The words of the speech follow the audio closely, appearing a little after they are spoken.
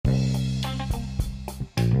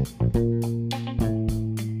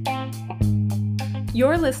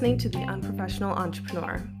You're listening to The Unprofessional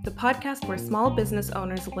Entrepreneur, the podcast where small business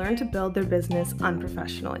owners learn to build their business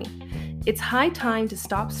unprofessionally. It's high time to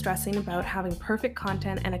stop stressing about having perfect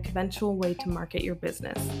content and a conventional way to market your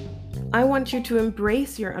business. I want you to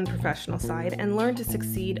embrace your unprofessional side and learn to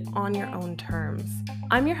succeed on your own terms.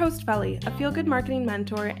 I'm your host, Veli, a feel-good marketing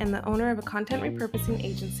mentor and the owner of a content repurposing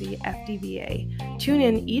agency, FDVA. Tune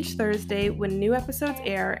in each Thursday when new episodes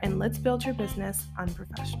air, and let's build your business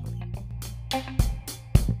unprofessionally.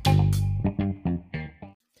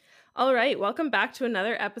 All right, welcome back to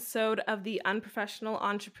another episode of The Unprofessional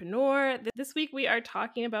Entrepreneur. This week we are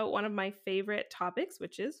talking about one of my favorite topics,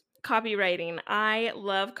 which is copywriting. I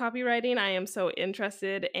love copywriting. I am so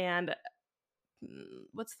interested and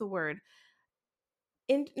what's the word?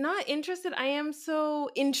 Not interested. I am so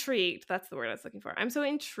intrigued. That's the word I was looking for. I'm so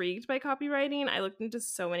intrigued by copywriting. I looked into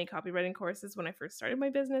so many copywriting courses when I first started my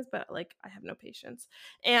business, but I have no patience.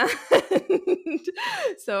 And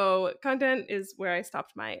so content is where I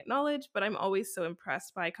stopped my knowledge, but I'm always so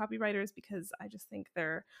impressed by copywriters because I just think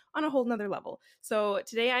they're on a whole nother level. So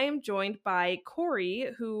today I am joined by Kori,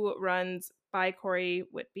 who runs by Kori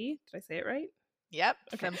Whitby. Did I say it right? Yep,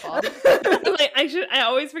 okay. Simple. I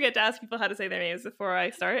always forget to ask people how to say their names before I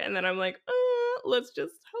start, and then I'm like, let's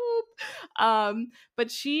just hope.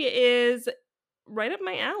 But she is right up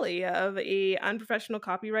my alley of a unprofessional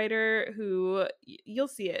copywriter who you'll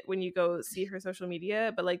see it when you go see her social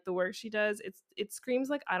media, but the work she does, it screams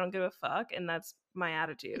like I don't give a fuck, and that's my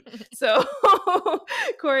attitude. So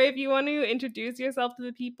Kori, if you want to introduce yourself to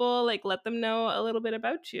the people, let them know a little bit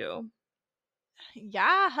about you.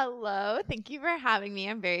 Yeah, hello. Thank you for having me.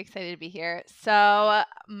 I'm very excited to be here. So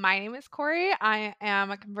my name is Kori. I am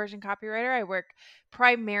a conversion copywriter. I work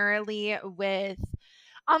primarily with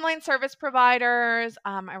online service providers.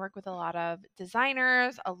 I work with a lot of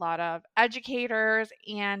designers, a lot of educators,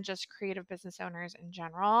 and just creative business owners in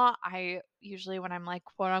general. I usually, when I'm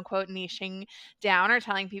quote unquote niching down or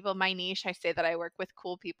telling people my niche, I say that I work with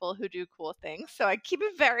cool people who do cool things. So I keep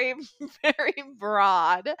it very, very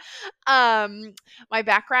broad. My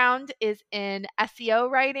background is in SEO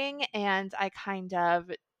writing, and I kind of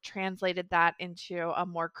translated that into a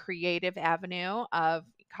more creative avenue of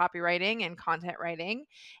copywriting and content writing.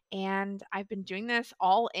 And I've been doing this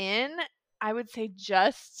all in, I would say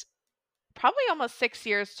just probably almost 6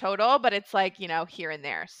 years total, but it's here and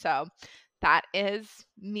there. So that is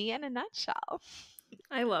me in a nutshell.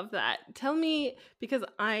 I love that. Tell me, because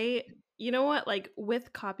you know what,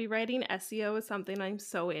 with copywriting, SEO is something I'm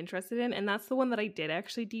so interested in. And that's the one that I did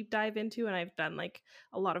actually deep dive into. And I've done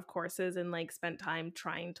a lot of courses and spent time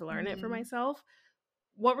trying to learn it for myself.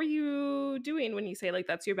 What were you doing when you say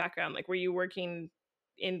that's your background? Were you working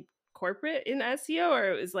in corporate in SEO,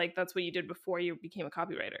 or it was that's what you did before you became a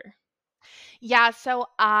copywriter? Yeah, so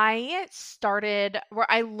I started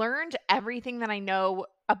where I learned everything that I know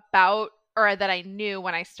about, or that I knew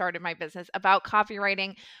when I started my business about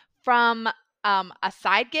copywriting from a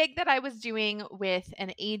side gig that I was doing with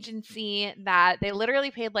an agency that they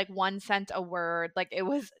literally paid 1 cent a word. It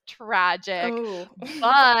was tragic. Oh.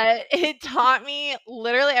 But it taught me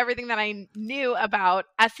literally everything that I knew about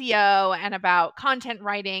SEO and about content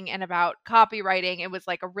writing and about copywriting. It was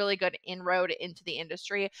a really good inroad into the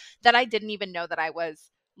industry that I didn't even know that I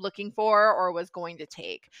was looking for or was going to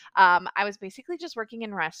take. I was basically just working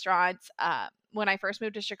in restaurants. When I first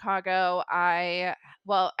moved to Chicago, I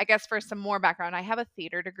guess for some more background, I have a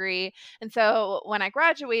theater degree. And so when I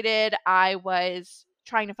graduated, I was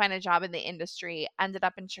trying to find a job in the industry, ended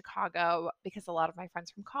up in Chicago because a lot of my friends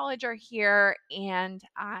from college are here. And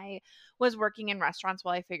I was working in restaurants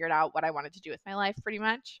while I figured out what I wanted to do with my life pretty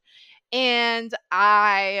much. And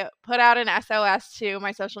I put out an SOS to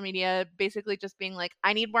my social media, basically just being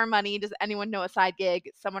I need more money. Does anyone know a side gig?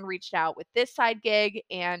 Someone reached out with this side gig,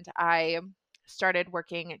 and I started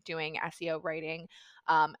working doing SEO writing.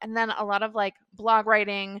 And then a lot of blog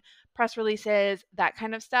writing, press releases, that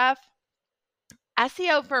kind of stuff.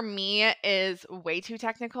 SEO for me is way too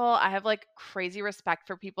technical. I have crazy respect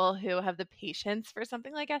for people who have the patience for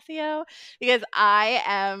something like SEO because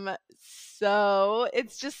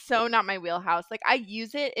it's just so not my wheelhouse. I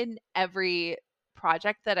use it in every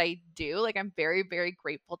project that I do. I'm very, very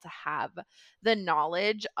grateful to have the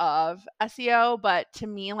knowledge of SEO, but to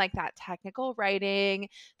me, that technical writing,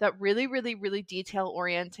 that really, really, really detail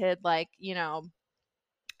oriented,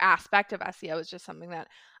 aspect of SEO is just something that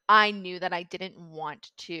I knew that I didn't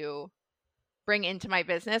want to bring into my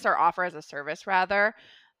business or offer as a service rather,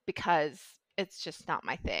 because it's just not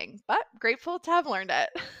my thing, but grateful to have learned it.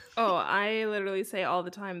 Oh, I literally say all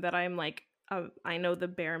the time that I'm I know the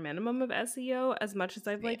bare minimum of SEO. As much as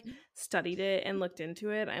I've like Same. studied it and looked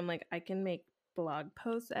into it, I'm like, I can make blog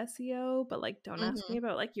post SEO, but like don't ask me Mhm.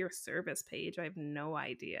 about like your service page. I have no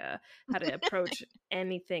idea how to approach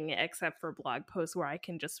anything except for blog posts where I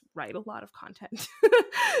can just write a lot of content.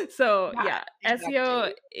 So Yeah, yeah,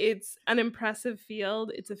 SEO, exactly. it's an impressive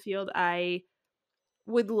field. It's a field I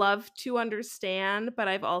would love to understand, but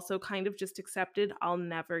I've also kind of just accepted I'll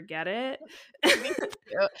never get it. Me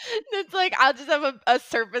too. It's like, I'll just have a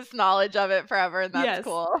surface knowledge of it forever, and that's Yes.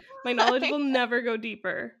 cool. My knowledge will never go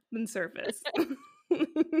deeper than surface.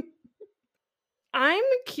 I'm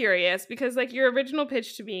curious because, like, your original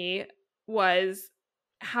pitch to me was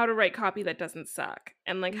how to write copy that doesn't suck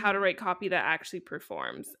and, like, how to Mhm. write copy that actually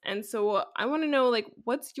performs. And so I wanna know, like,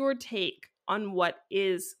 what's your take on what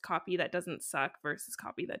is copy that doesn't suck versus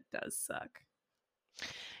copy that does suck?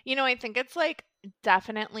 I think it's, like,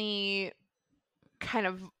 definitely kind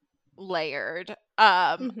of layered.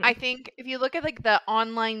 I Mhm. think if you look at like the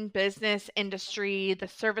online business industry, the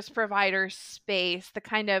service provider space, the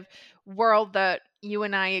kind of world that you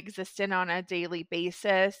and I exist in on a daily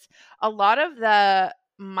basis, a lot of the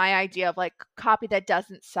my idea of like copy that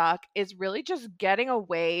doesn't suck is really just getting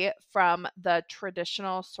away from the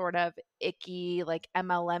traditional sort of icky like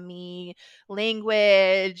MLM-y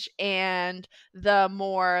language and the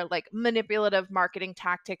more like manipulative marketing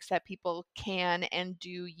tactics that people can and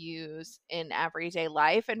do use in everyday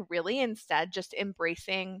life, and really instead just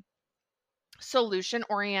embracing solution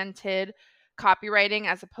oriented copywriting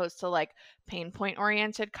as opposed to like pain point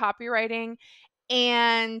oriented copywriting,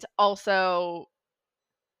 and also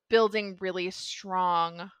building really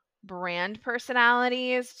strong brand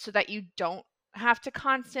personalities so that you don't have to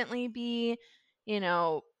constantly be, you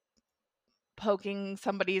know, poking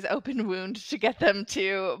somebody's open wound to get them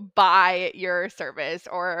to buy your service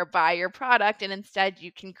or buy your product. And instead,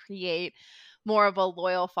 you can create more of a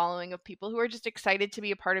loyal following of people who are just excited to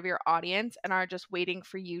be a part of your audience and are just waiting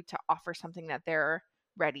for you to offer something that they're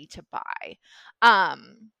ready to buy.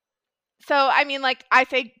 Um, so, I mean, like, I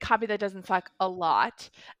say copy that doesn't suck a lot.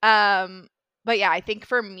 Um, but yeah, I think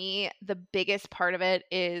for me, the biggest part of it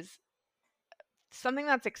is something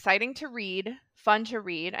that's exciting to read, fun to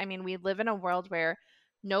read. I mean, we live in a world where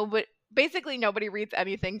nobody basically nobody reads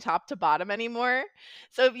anything top to bottom anymore.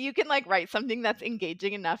 So if you can like write something that's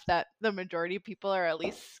engaging enough that the majority of people are at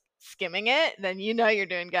least skimming it, then you know you're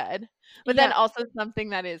doing good. But then Yeah. also something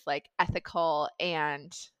that is like ethical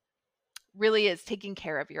and really is taking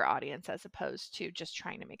care of your audience as opposed to just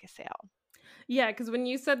trying to make a sale. Yeah, because when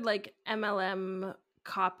you said, like, MLM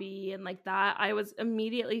copy and like that, I was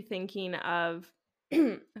immediately thinking of I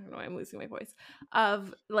don't know why I'm losing my voice,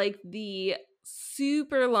 of, like, the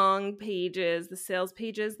super long pages, the sales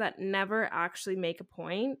pages that never actually make a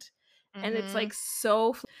point, and it's, Mhm. like,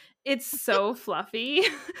 it's so fluffy,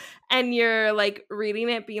 and you're, like, reading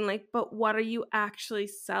it being like, "But what are you actually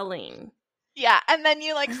selling?" Yeah, and then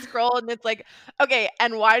you, like, scroll and it's like, "Okay,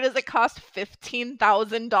 and why does it cost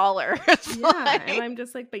 $15,000?" Yeah, and Like I'm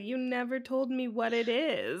just like, "But you never told me what it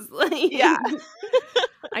is." Like, yeah.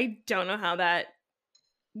 I don't know how that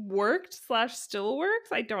worked slash still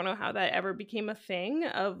works. I don't know how that ever became a thing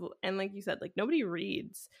of, and like you said, like nobody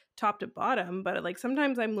reads top to bottom, but like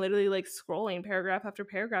sometimes I'm literally like scrolling paragraph after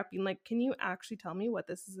paragraph being like, "Can you actually tell me what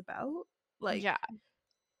this is about?" Like Yeah,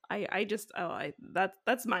 I just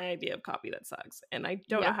that's my idea of copy that sucks, and I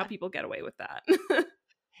don't know how yeah. people get away with that.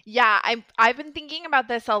 Yeah, I've been thinking about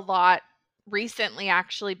this a lot recently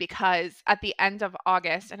actually because at the end of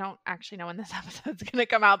August, I don't actually know when this episode's going to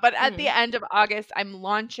come out, but at the Mm. end of August, I'm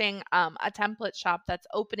launching a template shop that's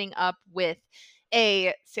opening up with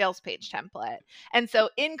a sales page template. And so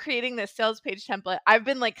in creating this sales page template, I've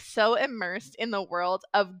been like so immersed in the world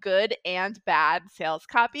of good and bad sales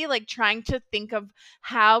copy, like trying to think of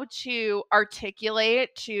how to articulate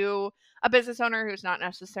to a business owner who's not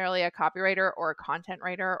necessarily a copywriter or a content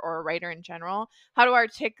writer or a writer in general, how to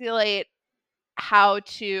articulate how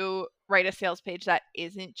to write a sales page that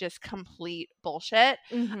isn't just complete bullshit,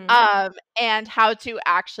 Mhm. um, and how to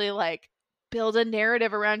actually like build a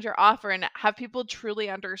narrative around your offer and have people truly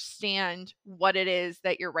understand what it is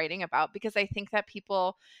that you're writing about. Because I think that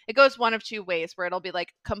people, it goes one of two ways where it'll be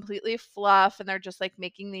like completely fluff and they're just like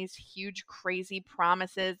making these huge crazy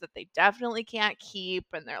promises that they definitely can't keep,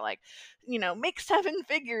 and they're like, make seven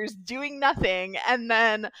figures doing nothing. And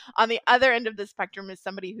then on the other end of the spectrum is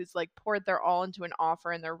somebody who's like poured their all into an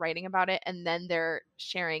offer and they're writing about it, and then they're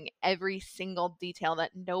sharing every single detail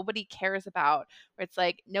that nobody cares about, where it's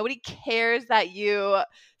like nobody cares that you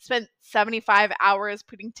spent 75 hours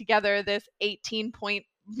putting together this 18 point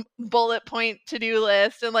bullet point to-do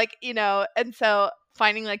list, and like, and so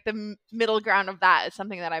finding like the middle ground of that is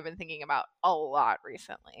something that I've been thinking about a lot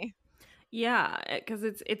recently. Yeah, because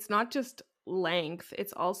it's not just length,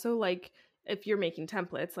 it's also like if you're making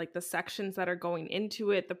templates, like the sections that are going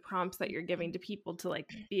into it, the prompts that you're giving to people to like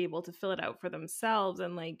be able to fill it out for themselves,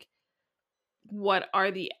 and like what are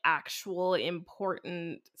the actual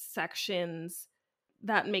important sections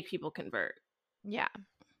that make people convert. Yeah.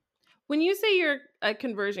 When you say you're a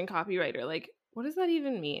conversion copywriter, like what does that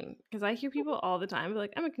even mean? Because I hear people all the time be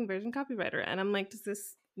like, I'm a conversion copywriter. And I'm like, does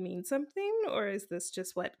this mean something? Or is this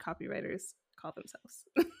just what copywriters call themselves?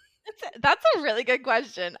 That's a really good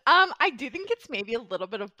question. I do think it's maybe a little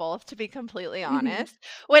bit of both, to be completely Mhm. honest.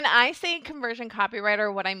 When I say conversion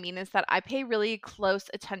copywriter, what I mean is that I pay really close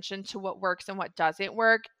attention to what works and what doesn't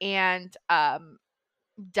work, and have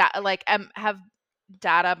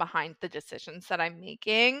data behind the decisions that I'm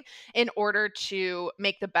making in order to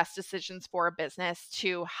make the best decisions for a business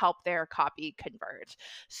to help their copy convert.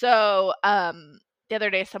 So, the other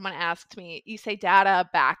day someone asked me, "You say data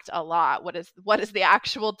backed a lot. What is the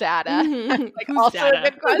actual data?" I was like, Who's also a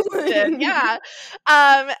data? good question. Yeah.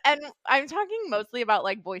 And I'm talking mostly about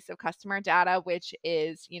like voice of customer data, which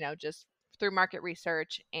is, just through market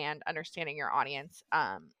research and understanding your audience,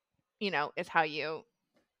 is how you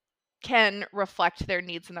can reflect their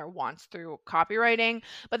needs and their wants through copywriting.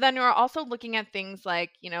 But then you're also looking at things like,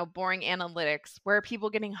 boring analytics. Where are people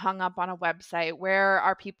getting hung up on a website? Where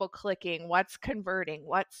are people clicking? What's converting?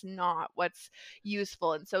 What's not? What's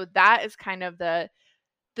useful? And so that is kind of the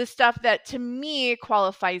stuff that to me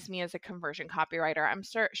qualifies me as a conversion copywriter. I'm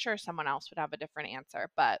sure someone else would have a different answer,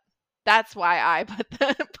 but that's why I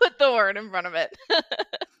put the word in front of it.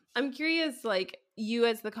 I'm curious, like you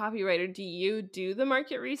as the copywriter, do you do the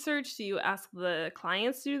market research? Do you ask the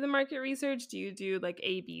clients to do the market research? Do you do like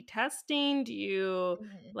A/B testing? Do you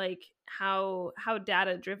Mhm. like how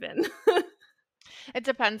data driven? It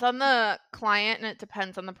depends on the client and it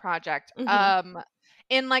depends on the project. Hmm.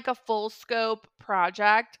 In like a full scope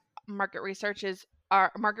project, our market research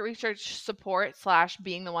support slash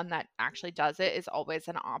being the one that actually does it is always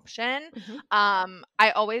an option. Hmm.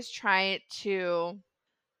 I always try to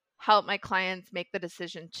help my clients make the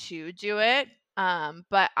decision to do it.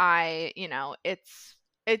 But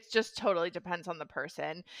it's just totally depends on the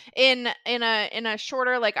person. In a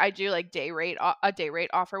shorter, like I do like a day rate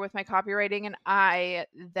offer with my copywriting, and I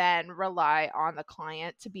then rely on the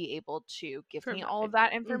client to be able to give me all of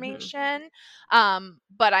Provide that that. Hmm. information.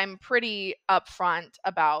 But I'm pretty upfront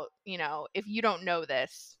about, if you don't know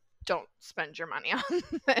this, don't spend your money on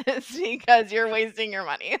this because you're wasting your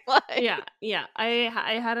money. Yeah, Like, yeah.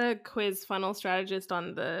 I had a quiz funnel strategist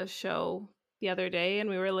on the show the other day, and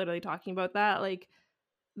we were literally talking about that. Like,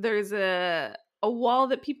 there's a wall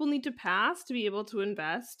that people need to pass to be able to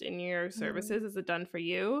invest in your mhm. services. Is it done for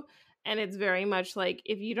you? And it's very much like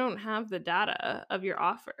if you don't have the data of your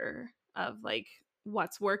offer of like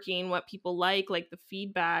what's working, what people like the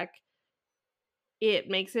feedback, it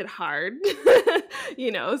makes it hard.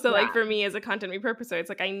 So like Yeah, for me as a content repurposer, it's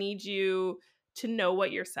like I need you to know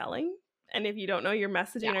what you're selling. And if you don't know your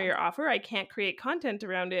messaging or yeah, your offer, I can't create content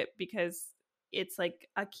around it because it's like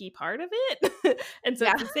a key part of it. And so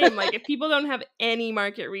yeah. it's the same. Like if people don't have any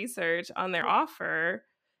market research on their offer,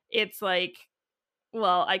 it's like,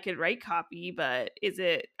 well, I could write copy, but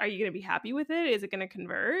are you going to be happy with it? Is it going to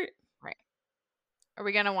convert? Right. Are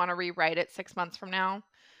we gonna wanna rewrite it 6 months from now?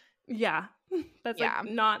 Yeah. That's like Yeah.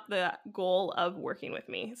 not the goal of working with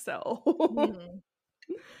me. So Mhm.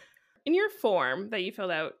 in your form that you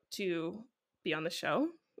filled out to be on the show,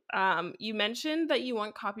 you mentioned that you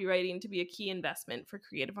want copywriting to be a key investment for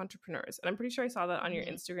creative entrepreneurs. And I'm pretty sure I saw that on your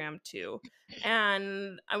Mhm. Instagram too.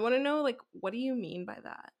 And I want to know, like, what do you mean by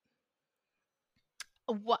that?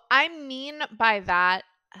 What I mean by that,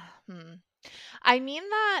 hmm, I mean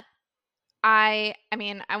that I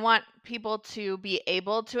want people to be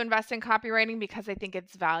able to invest in copywriting because I think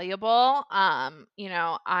it's valuable.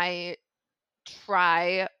 I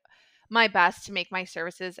try my best to make my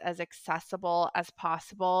services as accessible as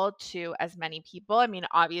possible to as many people. I mean,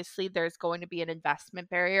 obviously, there's going to be an investment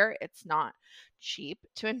barrier. It's not cheap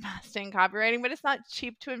to invest in copywriting, but it's not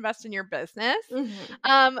cheap to invest in your business.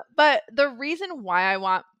 Hmm. But the reason why I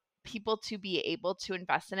want people to be able to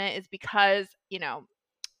invest in it is because,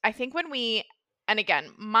 I think and again,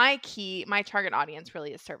 my target audience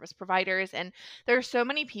really is service providers. And there are so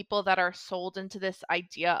many people that are sold into this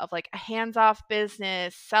idea of like a hands off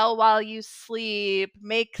business, sell while you sleep,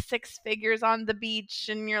 make six figures on the beach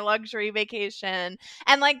in your luxury vacation.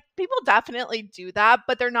 And like people definitely do that,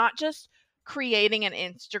 but they're not just creating an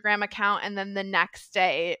Instagram account and then the next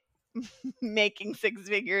day making six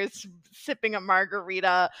figures, sipping a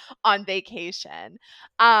margarita on vacation.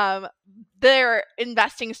 Um, they're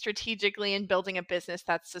investing strategically in building a business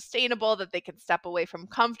that's sustainable, that they can step away from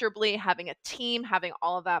comfortably, having a team, having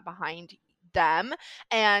all of that behind them.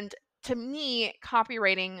 And to me,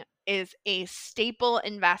 copywriting is a staple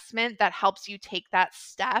investment that helps you take that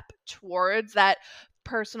step towards that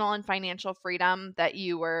personal and financial freedom that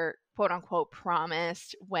you were quote unquote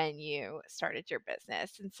promised when you started your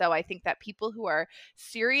business. And so I think that people who are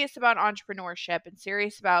serious about entrepreneurship and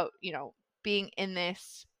serious about, being in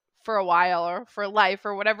this for a while or for life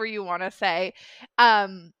or whatever you want to say,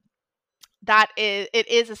 it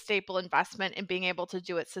is a staple investment in being able to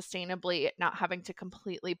do it sustainably, not having to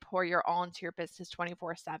completely pour your all into your business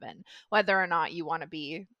 24/7, whether or not you want to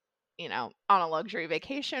be, on a luxury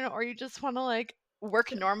vacation or you just want to like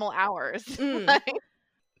work normal hours. Mm. Like,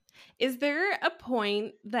 Is there a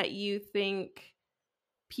point that you think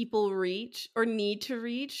people reach or need to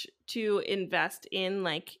reach to invest in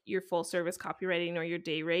like your full service copywriting or your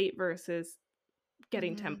day rate versus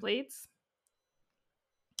getting mhm. templates?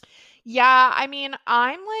 Yeah, I mean,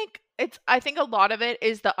 I think a lot of it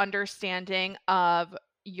is the understanding of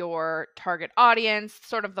your target audience,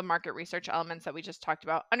 sort of the market research elements that we just talked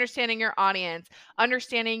about, understanding your audience,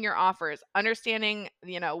 understanding your offers, understanding,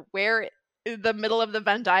 where the middle of the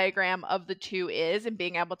Venn diagram of the two is and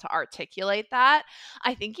being able to articulate that.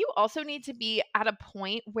 I think you also need to be at a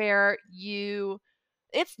point where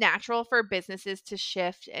it's natural for businesses to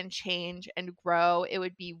shift and change and grow. It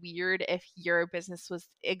would be weird if your business was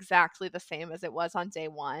exactly the same as it was on day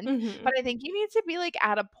one. Mhm. But I think you need to be like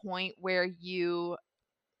at a point where you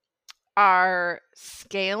are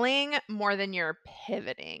scaling more than you're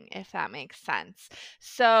pivoting, if that makes sense.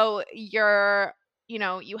 So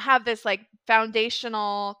you have this like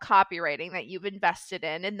foundational copywriting that you've invested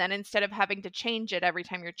in. And then instead of having to change it every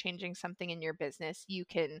time you're changing something in your business, you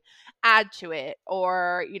can add to it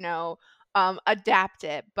or, adapt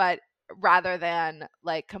it, but rather than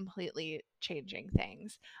like completely changing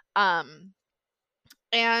things. Um,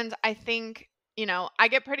 and I think, I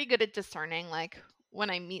get pretty good at discerning, like when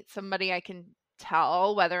I meet somebody, I can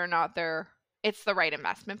tell whether or not it's the right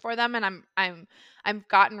investment for them. And I've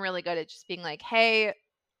gotten really good at just being like, hey,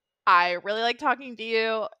 I really like talking to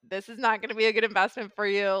you. This is not going to be a good investment for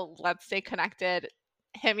you. Let's stay connected.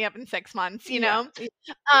 Hit me up in 6 months, Yeah.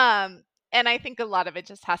 Um, and I think a lot of it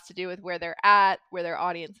just has to do with where they're at, where their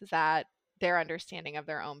audience is at, their understanding of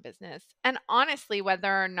their own business. And honestly,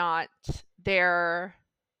 whether or not their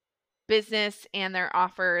business and their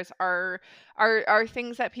offers are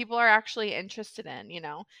things that people are actually interested in.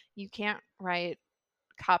 You can't write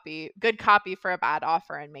good copy for a bad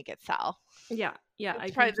offer and make it sell. Yeah. Yeah, I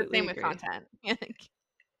It's probably the completely same with agree. content.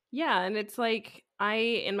 Yeah, and it's like I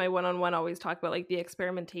in my one-on-one always talk about like the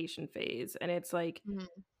experimentation phase, and it's like Mhm,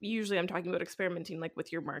 usually I'm talking about experimenting like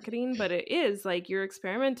with your marketing, but it is like you're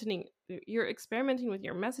experimenting with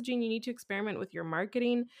your messaging. You need to experiment with your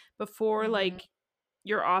marketing before mhm, like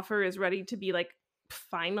your offer is ready to be like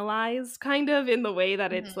finalized, kind of in the way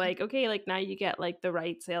that it's mhm, like, okay, like now you get like the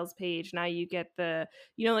right sales page, now you get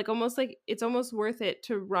like almost like it's almost worth it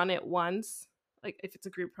to run it once, like if it's a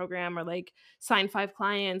group program, or like sign 5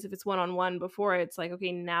 clients if it's one-on-one, before it's like,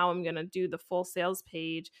 okay, now I'm gonna do the full sales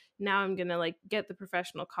page, now I'm gonna like get the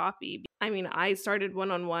professional copy. I mean, I started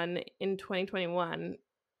one-on-one in 2021.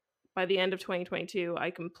 By the end of 2022,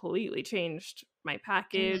 I completely changed my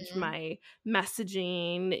package, mhm, my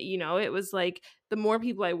messaging. It was like the more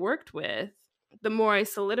people I worked with, the more I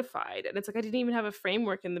solidified. And it's like I didn't even have a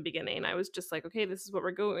framework in the beginning. I was just like, okay, this is what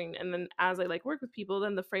we're going. And then as I like work with people,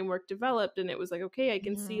 then the framework developed, and it was like, okay, I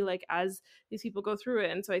can see mhm. like as these people go through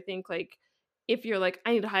it. And so I think like if you're like,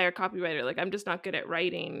 I need to hire a copywriter, like I'm just not good at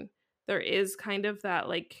writing, there is kind of that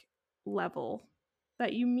like level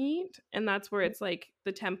that you meet, and that's where it's like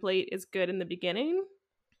the template is good in the beginning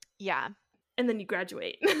Yeah. and then you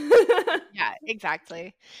graduate. Yeah,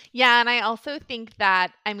 exactly. Yeah, and I also think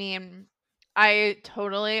that, I mean, I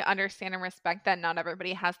totally understand and respect that not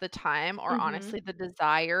everybody has the time or Mhm. honestly the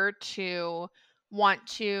desire to want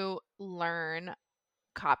to learn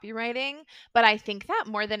copywriting, but I think that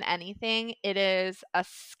more than anything, it is a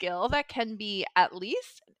skill that can be at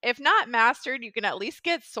least, if not mastered, you can at least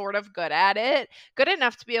get sort of good at it, good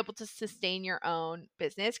enough to be able to sustain your own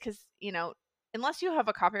business. Because, unless you have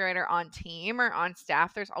a copywriter on team or on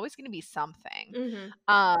staff, there's always going to be something, Mhm.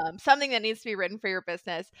 something that needs to be written for your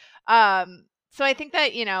business. So I think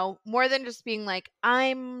that, more than just being like,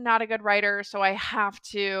 I'm not a good writer, so I have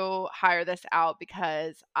to hire this out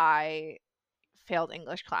because I failed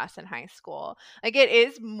English class in high school. Like, it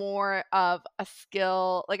is more of a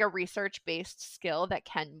skill, like a research-based skill that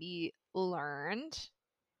can be learned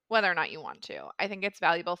whether or not you want to. I think it's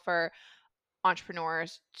valuable for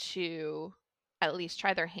entrepreneurs to at least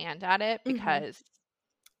try their hand at it, Mm-hmm. because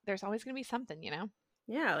there's always going to be something, you know?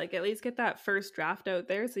 Yeah, like at least get that first draft out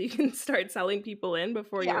there so you can start selling people in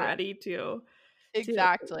before you're Yeah, ready to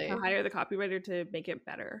exactly. hire the copywriter to make it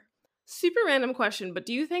better. Super random question, but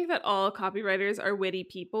do you think that all copywriters are witty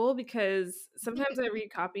people? Because sometimes I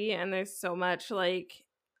read copy and there's so much like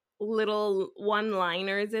little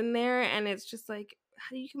one-liners in there and it's just like,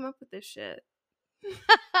 how do you come up with this shit?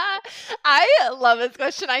 I love this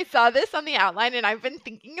question. I saw this on the outline and I've been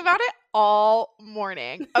thinking about it all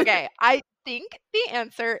morning. Okay, I think the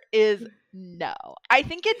answer is no. I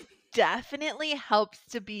think it definitely helps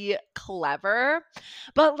to be clever,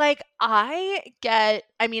 but like I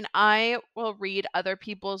mean, I will read other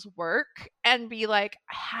people's work and be like,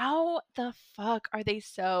 how the fuck are they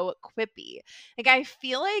so quippy? Like, I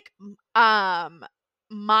feel like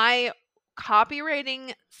my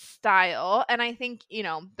copywriting style, and I think,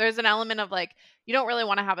 there's an element of like, you don't really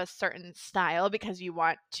want to have a certain style because you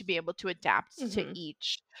want to be able to adapt to Mm-hmm.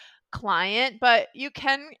 each client, but you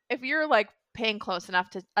can, if you're like paying close enough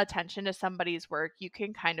to attention to somebody's work, you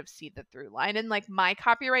can kind of see the through line. And like, my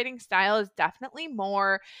copywriting style is definitely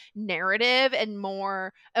more narrative and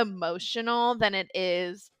more emotional than it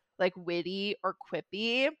is like witty or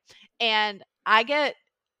quippy. And I get,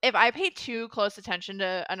 if I pay too close attention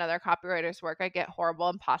to another copywriter's work, I get horrible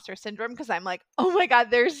imposter syndrome because I'm like, oh my God,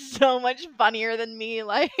 they're so much funnier than me.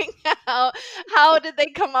 Like, how how did they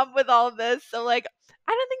come up with all of this? So like,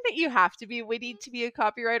 I don't think that you have to be witty to be a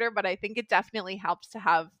copywriter, but I think it definitely helps to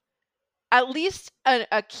have at least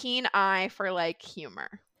a keen eye for like humor.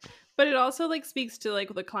 But it also like speaks to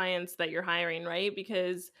like the clients that you're hiring, right?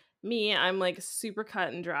 Because me, I'm like super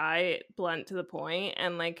cut and dry, blunt to the point,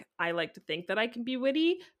 and like I like to think that I can be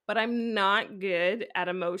witty, but I'm not good at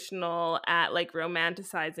emotional, at like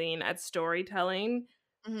romanticizing, at storytelling.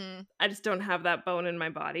 Hmm. I just don't have that bone in my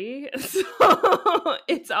body. So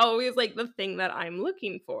it's always like the thing that I'm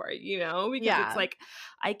looking for, because it's Yeah. like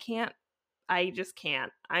I can't I just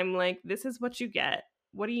can't. I'm like, this is what you get.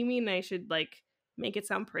 What do you mean I should like make it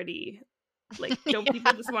sound pretty? Like, don't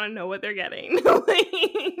people Yeah. just want to know what they're getting? Like,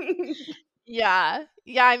 Yeah.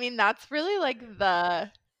 Yeah, I mean, that's really like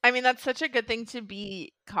I mean, that's such a good thing to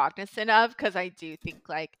be cognizant of, because I do think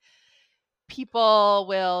like people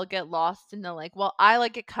will get lost in the like, well, I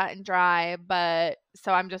like it cut and dry, but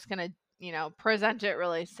so I'm just gonna, present it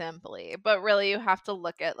really simply. But really, you have to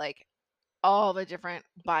look at like all the different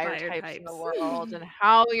buyer buyer types in the types. world, and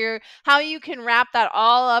how you can wrap that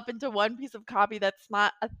all up into one piece of copy that's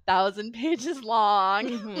not 1,000 pages long.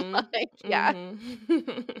 Mm-hmm. Like, yeah.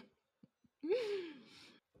 Mm-hmm.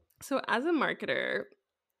 So as a marketer,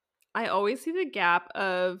 I always see the gap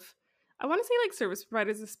of, I want to say like service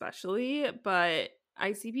providers especially, but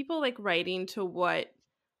I see people like writing to what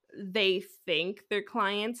they think their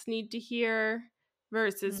clients need to hear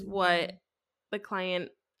versus what Mhm. the client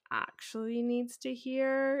actually needs to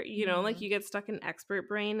hear. Like Mhm. you get stuck in expert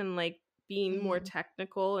brain and like being more Mhm.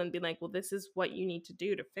 technical and being like, well, this is what you need to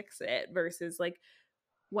do to fix it versus like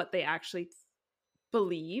what they actually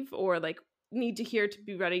believe or like need to hear to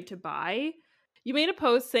be ready to buy. You made a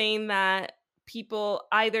post saying that people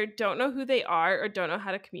either don't know who they are or don't know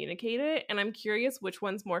how to communicate it. And I'm curious which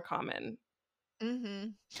one's more common.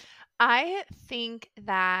 Mhm. I think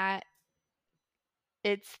that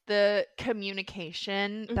it's the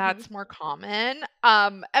communication Mm-hmm. that's more common.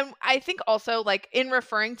 And I think also like in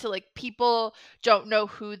referring to like people don't know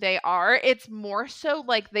who they are, it's more so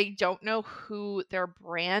like they don't know who their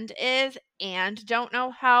brand is and don't know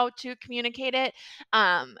how to communicate it.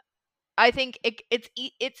 Um, I think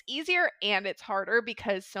it's easier and it's harder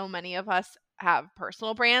because so many of us have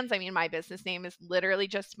personal brands. I mean, my business name is literally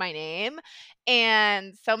just my name,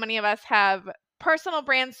 and so many of us have personal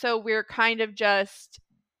brands, so we're kind of just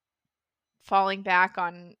falling back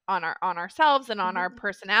on ourselves and on our Mm-hmm.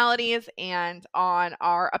 personalities and on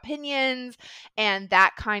our opinions, and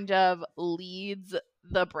that kind of leads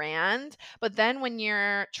the brand. But then when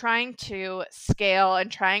you're trying to scale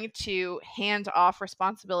and trying to hand off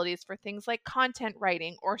responsibilities for things like content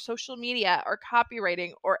writing or social media or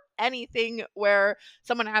copywriting or anything where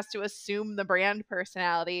someone has to assume the brand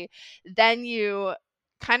personality, then you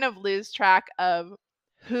kind of lose track of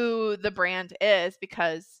who the brand is,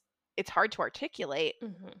 because it's hard to articulate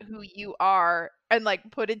Mm-hmm. who you are and like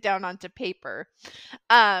put it down onto paper.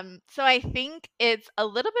 So I think it's a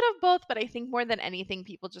little bit of both, but I think more than anything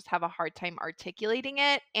people just have a hard time articulating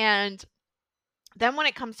it. And Then when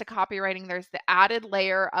it comes to copywriting, there's the added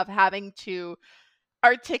layer of having to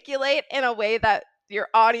articulate in a way that your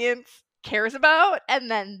audience cares about. And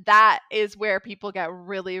then that is where people get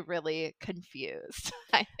really, really confused,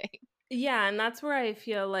 I think. Yeah, and that's where I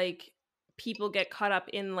feel like people get caught up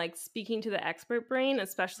in like speaking to the expert brain,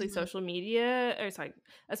 especially Mhm. social media, or sorry,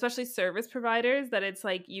 especially service providers, that it's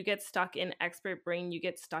like you get stuck in expert brain, you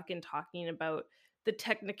get stuck in talking about the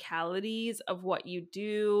technicalities of what you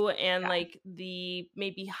do and Yeah. like the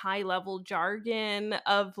maybe high level jargon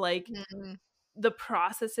of like Mhm. the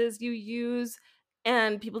processes you use,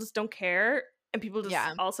 and people just don't care, and people just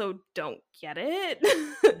Yeah. also don't get it.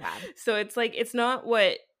 Yeah. So it's like it's not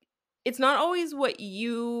always what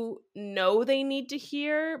you know they need to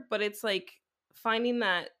hear, but it's like finding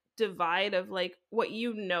that divide of like what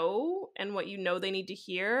you know and what you know they need to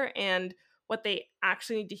hear and what they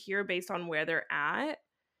actually need to hear based on where they're at.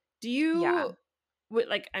 Do Yeah. you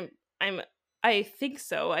like I'm I think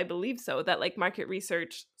so, I believe so, that like market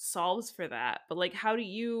research solves for that. But like how do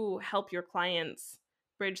you help your clients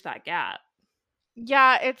bridge that gap?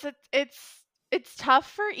 Yeah, it's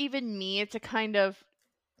tough for even me to kind of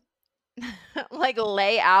like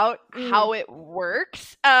lay out Mm. how it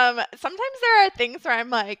works. Sometimes there are things where I'm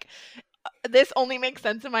like, this only makes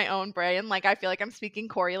sense in my own brain. Like I feel like I'm speaking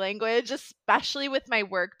Kori language, especially with my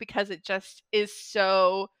work because it just is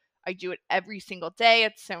so I do it every single day.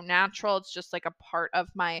 It's so natural. It's just like a part of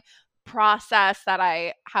my process that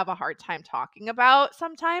I have a hard time talking about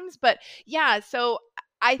sometimes. But yeah, so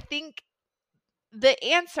I think the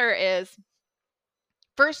answer is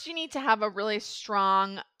first, you need to have a really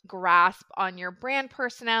strong grasp on your brand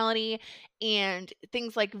personality and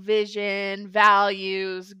things like vision,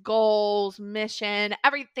 values, goals, mission,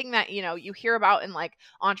 everything that, you hear about in like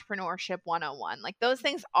entrepreneurship 101. Like those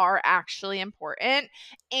things are actually important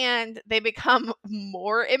and they become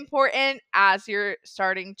more important as you're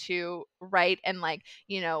starting to write and like,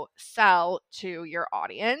 sell to your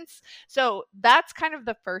audience. So that's kind of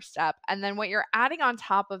the first step. And then what you're adding on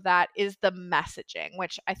top of that is the messaging,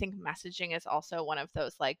 which I think messaging is also one of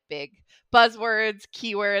those like big buzzwords,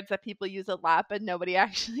 keywords that people use a lot, but nobody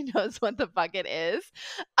actually knows what the fuck it is.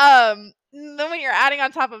 Then what you're adding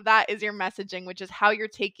on top of that is your messaging, which is how you're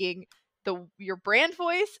taking your brand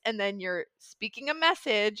voice and then you're speaking a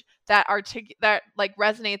message that that like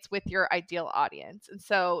resonates with your ideal audience. And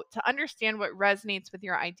so to understand what resonates with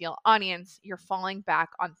your ideal audience, you're falling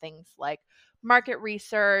back on things like market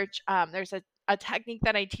research. There's a technique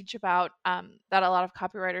that I teach about that a lot of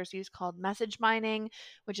copywriters use called message mining,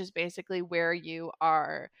 which is basically where you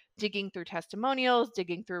are digging through testimonials,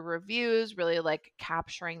 digging through reviews, really like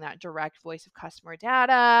capturing that direct voice of customer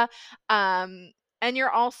data. And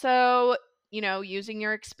you're also using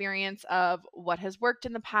your experience of what has worked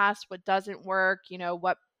in the past, what doesn't work,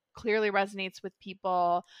 what clearly resonates with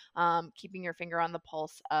people, keeping your finger on the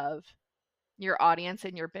pulse of your audience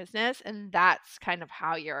and your business. And that's kind of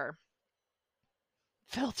how you're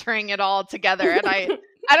filtering it all together. And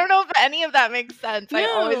I don't know if any of that makes sense. I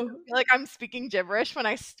always No. feel like I'm speaking gibberish when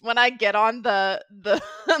I get on the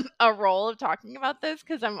a role of talking about this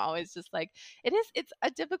because I'm always just like it's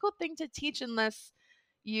a difficult thing to teach unless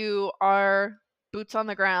you are boots on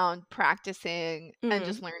the ground practicing and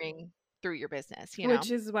just Mm. learning through your business,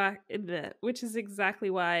 Which is exactly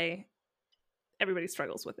why everybody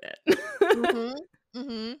struggles with it. Mhm.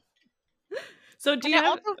 Mhm. So do And you it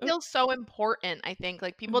have also feels so important, I think,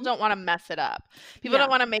 like, people Mhm. don't wanna mess it up. People don't Yeah.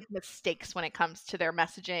 wanna make mistakes when it comes to their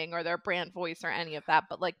messaging or their brand voice or any of that,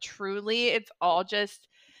 but, like, truly, it's all just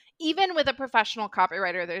even with a professional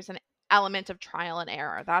copywriter, there's an element of trial and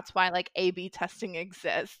error. That's why, like, A/B testing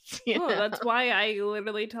exists, you Oh, know? that's why I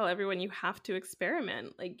literally tell everyone you have to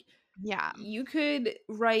experiment. Like Yeah. you could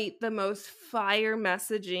write the most fire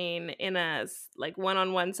messaging in like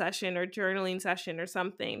one-on-one session or journaling session or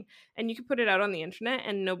something, and you could put it out on the internet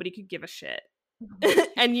and nobody could give a shit.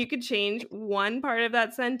 And you could change one part of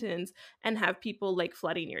that sentence and have people like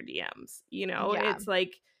flooding your DMs. Yeah. It's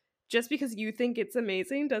like just because you think it's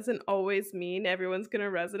amazing doesn't always mean everyone's going to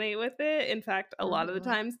resonate with it. In fact, a lot of the Mhm.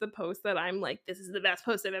 times the post that I'm like, this is the best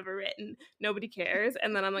post I've ever written, nobody cares.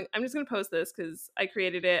 And then I'm like, I'm just going to post this because I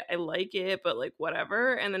created it. I like it, but like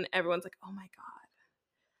whatever. And then everyone's like, oh my God,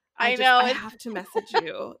 I know, I it's have to message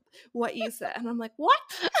you what you said. And I'm like, what?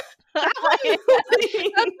 I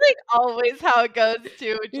that's, How? like, always how it goes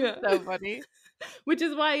too, which is Yeah. so funny. Which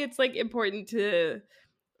is why it's like important to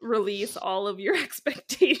release all of your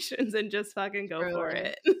expectations and just fucking go for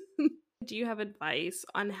Truly. it. Do you have advice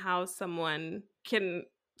on how someone can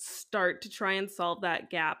start to try and solve that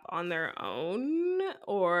gap on their own?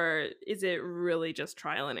 Or is it really just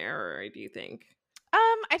trial and error, do you think?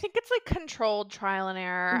 I think it's like controlled trial and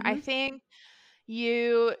error. I Mm-hmm. think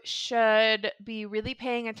you should be really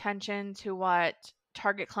paying attention to what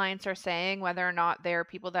target clients are saying, whether or not they're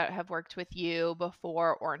people that have worked with you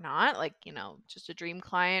before or not, like, just a dream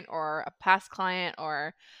client or a past client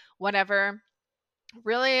or whatever.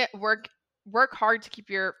 Really work hard to keep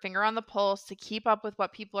your finger on the pulse, to keep up with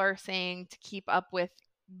what people are saying, to keep up with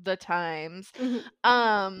the times. Mm-hmm.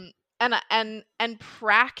 um and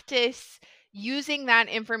practice using that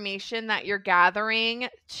information that you're gathering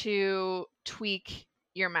to tweak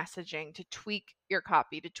your messaging, to tweak your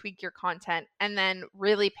copy, to tweak your content, and then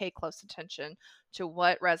really pay close attention to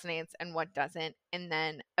what resonates and what doesn't. And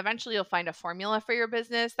then eventually you'll find a formula for your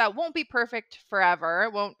business that won't be perfect forever.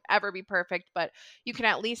 It won't ever be perfect, but you can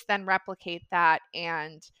at least then replicate that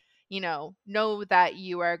and, know that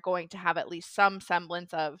you are going to have at least some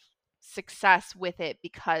semblance of success with it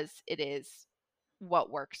because it is what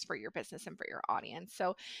works for your business and for your audience.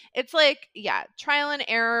 So it's like, yeah, trial and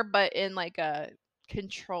error, but in like a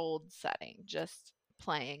controlled setting, just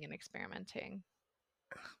playing and experimenting.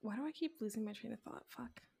 Why do I keep losing my train of thought?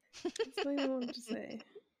 Fuck. That's what I wanted to say.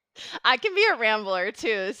 I can be a rambler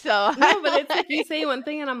too, so No, but it's like you say one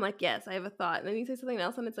thing and I'm like, yes, I have a thought. And then you say something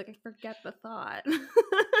else and it's like I forget the thought.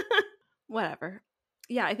 Whatever.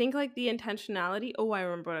 Yeah, I think like the intentionality. Oh, I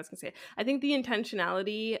remember what I was gonna say. I think the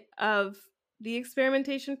intentionality of the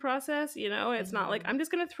experimentation process, it's not like Mhm. I'm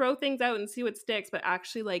just gonna throw things out and see what sticks, but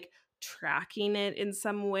actually like tracking it in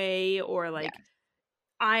some way, or like Yes.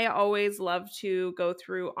 I always love to go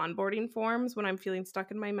through onboarding forms when I'm feeling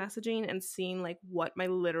stuck in my messaging and seeing like what my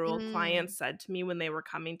literal Mm. clients said to me when they were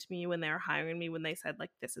coming to me, when they were hiring me, when they said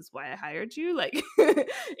like, this is why I hired you. Like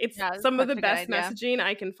it's Yeah, that's some of such the a good best idea. messaging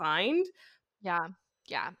I can find. Yeah.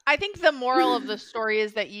 Yeah. I think the moral of the story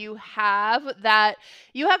is that you have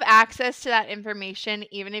access to that information,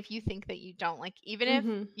 even if you think that you don't. Like, even if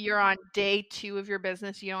Hmm. you're on day 2 of your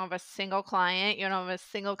business, you don't have a single client, you don't have a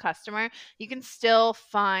single customer, you can still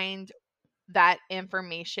find that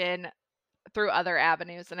information through other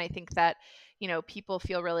avenues. And I think that, people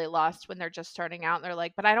feel really lost when they're just starting out. And they're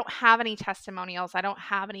like, but I don't have any testimonials. I don't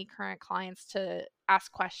have any current clients to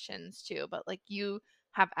ask questions to. But like, you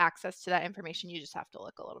have access to that information. You just have to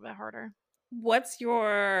look a little bit harder. What's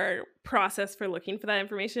your process for looking for that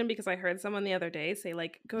information? Because I heard someone the other day say,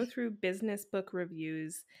 like, go through business book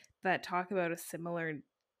reviews that talk about a similar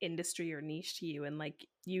industry or niche to you and like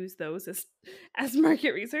use those as as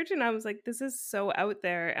market research. And I was like, this is so out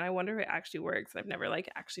there and I wonder if it actually works. I've never like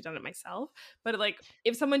actually done it myself. But like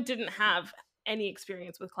if someone didn't have any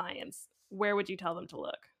experience with clients, where would you tell them to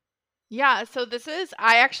look? Yeah, so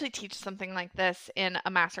I actually teach something like this in a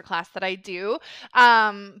masterclass that I do.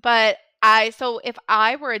 But so if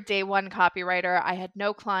I were a day one copywriter, I had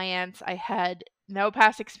no clients, I had no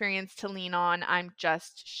past experience to lean on, I'm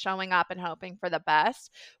just showing up and hoping for the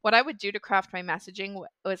best. What I would do to craft my messaging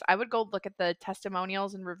was I would go look at the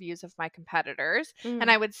testimonials and reviews of my competitors, and Mm,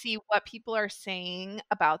 I would see what people are saying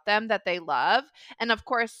about them that they love. And of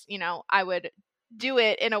course, I would do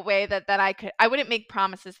it in a way that I wouldn't make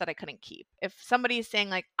promises that I couldn't keep. If somebody's saying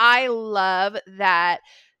like, I love that,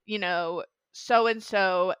 you know, so and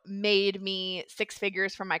so made me 6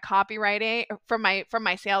 figures from my copywriting, from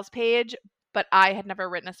my sales page, but I had never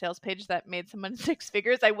written a sales page that made someone 6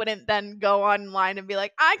 figures, I wouldn't then go online and be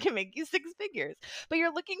like, I can make you 6 figures. But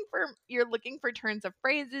you're looking for turns of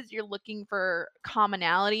phrases, you're looking for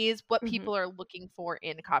commonalities, what mhm. people are looking for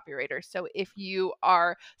in copywriters. So if you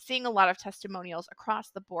are seeing a lot of testimonials across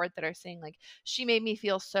the board that are saying like, she made me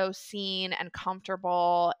feel so seen and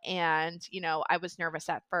comfortable, and I was nervous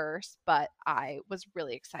at first, but I was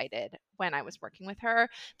really excited when I was working with her,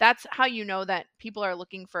 that's how you know that people are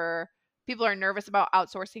nervous about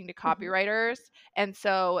outsourcing to Mhm. copywriters, and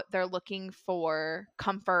so they're looking for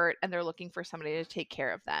comfort and they're looking for somebody to take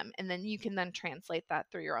care of them, and then you can then translate that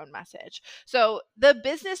through your own message. So the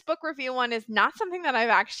business book review one is not something that I've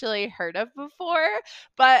actually heard of before,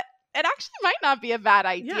 but it actually might not be a bad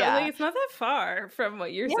Yeah, like idea. it's not that far from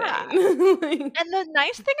what you're Yeah. saying. Like, And the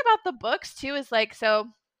nice thing about the books too is like, so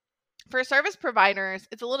for service providers,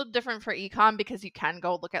 it's a little different for ecom because you can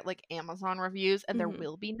go look at like Amazon reviews and there mhm.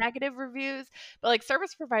 will be negative reviews. But like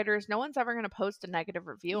service providers, no one's ever going to post a negative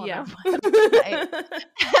review on their Yeah. website.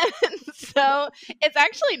 And so it's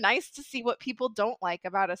actually nice to see what people don't like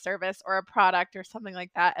about a service or a product or something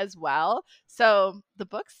like that as well. So the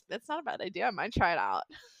books, it's not a bad idea. I might try it out.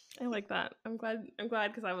 I like that. I'm glad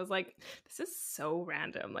because I was like, this is so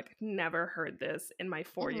random. Like I've never heard this in my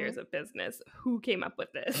 4 years of business. Who came up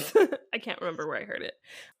with this? I can't remember where I heard it.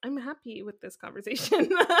 I'm happy with this conversation.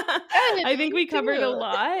 Good, I think me we covered a too.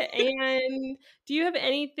 lot. And do you have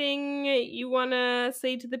anything you want to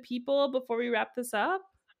say to the people before we wrap this up?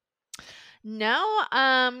 No,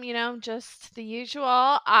 just the usual.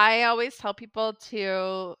 I always tell people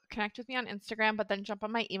to connect with me on Instagram, but then jump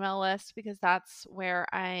on my email list because that's where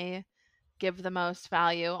I give the most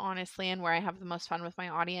value, honestly, and where I have the most fun with my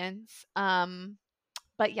audience.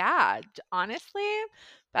 But yeah, honestly,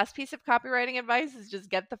 best piece of copywriting advice is just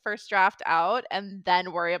get the first draft out and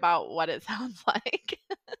then worry about what it sounds like.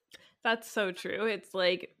 That's so true. It's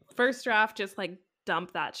like first draft, just like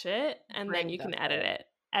dump that shit and then Brain you can dump edit it. it.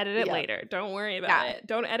 Edit it Yep. later. Don't worry about Yeah. it.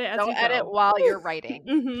 Don't edit as Don't you edit go. while you're writing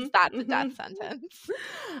hmm because that's a hmm death sentence.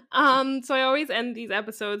 So I always end these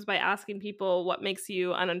episodes by asking people what makes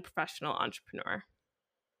you an unprofessional entrepreneur.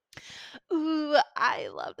 Ooh, I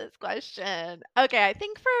love this question. Okay, I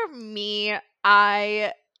think for me,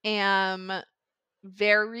 I am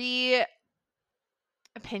very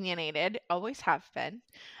opinionated, always have been,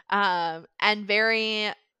 and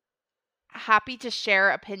very happy to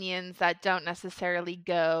share opinions that don't necessarily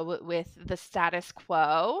go with the status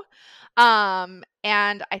quo. And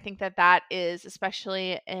I think that that is,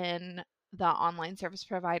 especially in the online service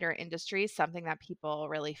provider industry, something that people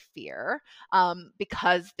really fear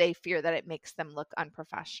because they fear that it makes them look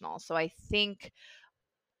unprofessional. So I think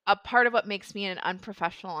a part of what makes me an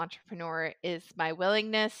unprofessional entrepreneur is my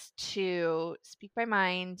willingness to speak my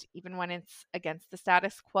mind, even when it's against the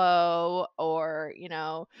status quo or,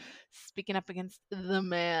 speaking up against the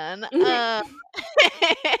man.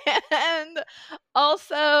 And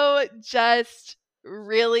also just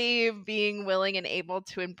really being willing and able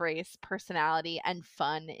to embrace personality and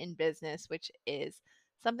fun in business, which is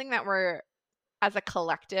something that we're, as a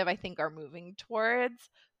collective, I think are moving towards,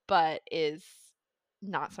 but is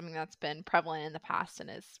not something that's been prevalent in the past, and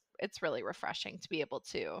it's really refreshing to be able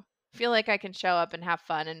to feel like I can show up and have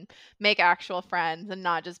fun and make actual friends and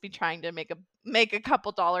not just be trying to make a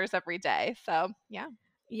couple dollars every day. So, yeah.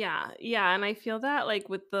 Yeah, and I feel that like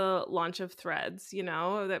with the launch of Threads,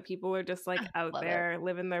 that people were just like out Love it. there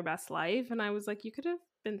living their best life, and I was like, you could have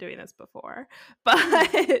been doing this before. But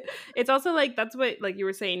Mhm. it's also like that's what like you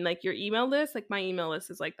were saying, like your email list, like my email list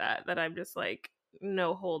is like that I'm just like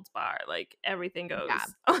no holds bar, like everything Yeah.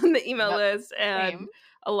 goes on the email Yep. list, Same. and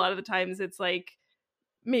a lot of the times it's like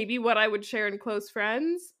maybe what I would share in close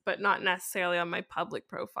friends, but not necessarily on my public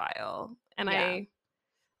profile. And Yeah.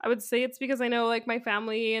 I would say it's because I know like my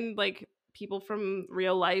family and like people from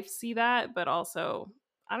real life see that, but also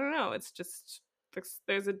I don't know, it's just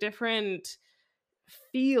there's a different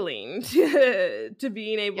feeling to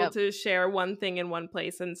being able Yep. to share one thing in one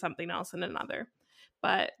place and something else in another.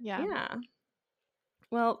 But Yeah. yeah.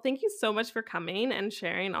 Well, thank you so much for coming and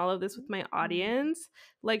sharing all of this with my Mhm. audience.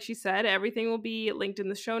 Like she said, everything will be linked in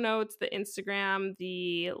the show notes, the Instagram,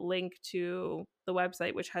 the link to the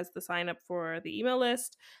website, which has the sign up for the email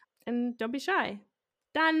list. And don't be shy.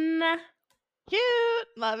 Done. Cute.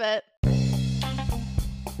 Love it.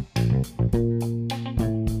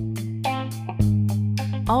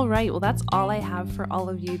 All right, well, that's all I have for all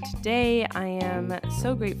of you today. I am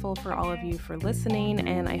so grateful for all of you for listening,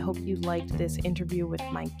 and I hope you liked this interview with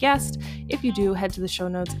my guest. If you do, head to the show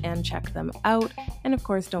notes and check them out. And of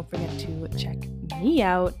course, don't forget to check me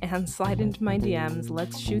out and slide into my DMs.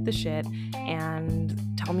 Let's shoot the shit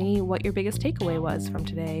and tell me what your biggest takeaway was from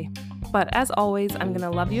today. But as always, I'm going to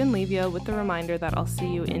love you and leave you with the reminder that I'll see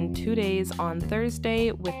you in 2 days on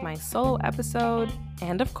Thursday with my solo episode.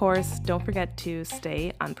 And of course, don't forget to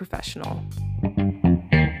stay unprofessional.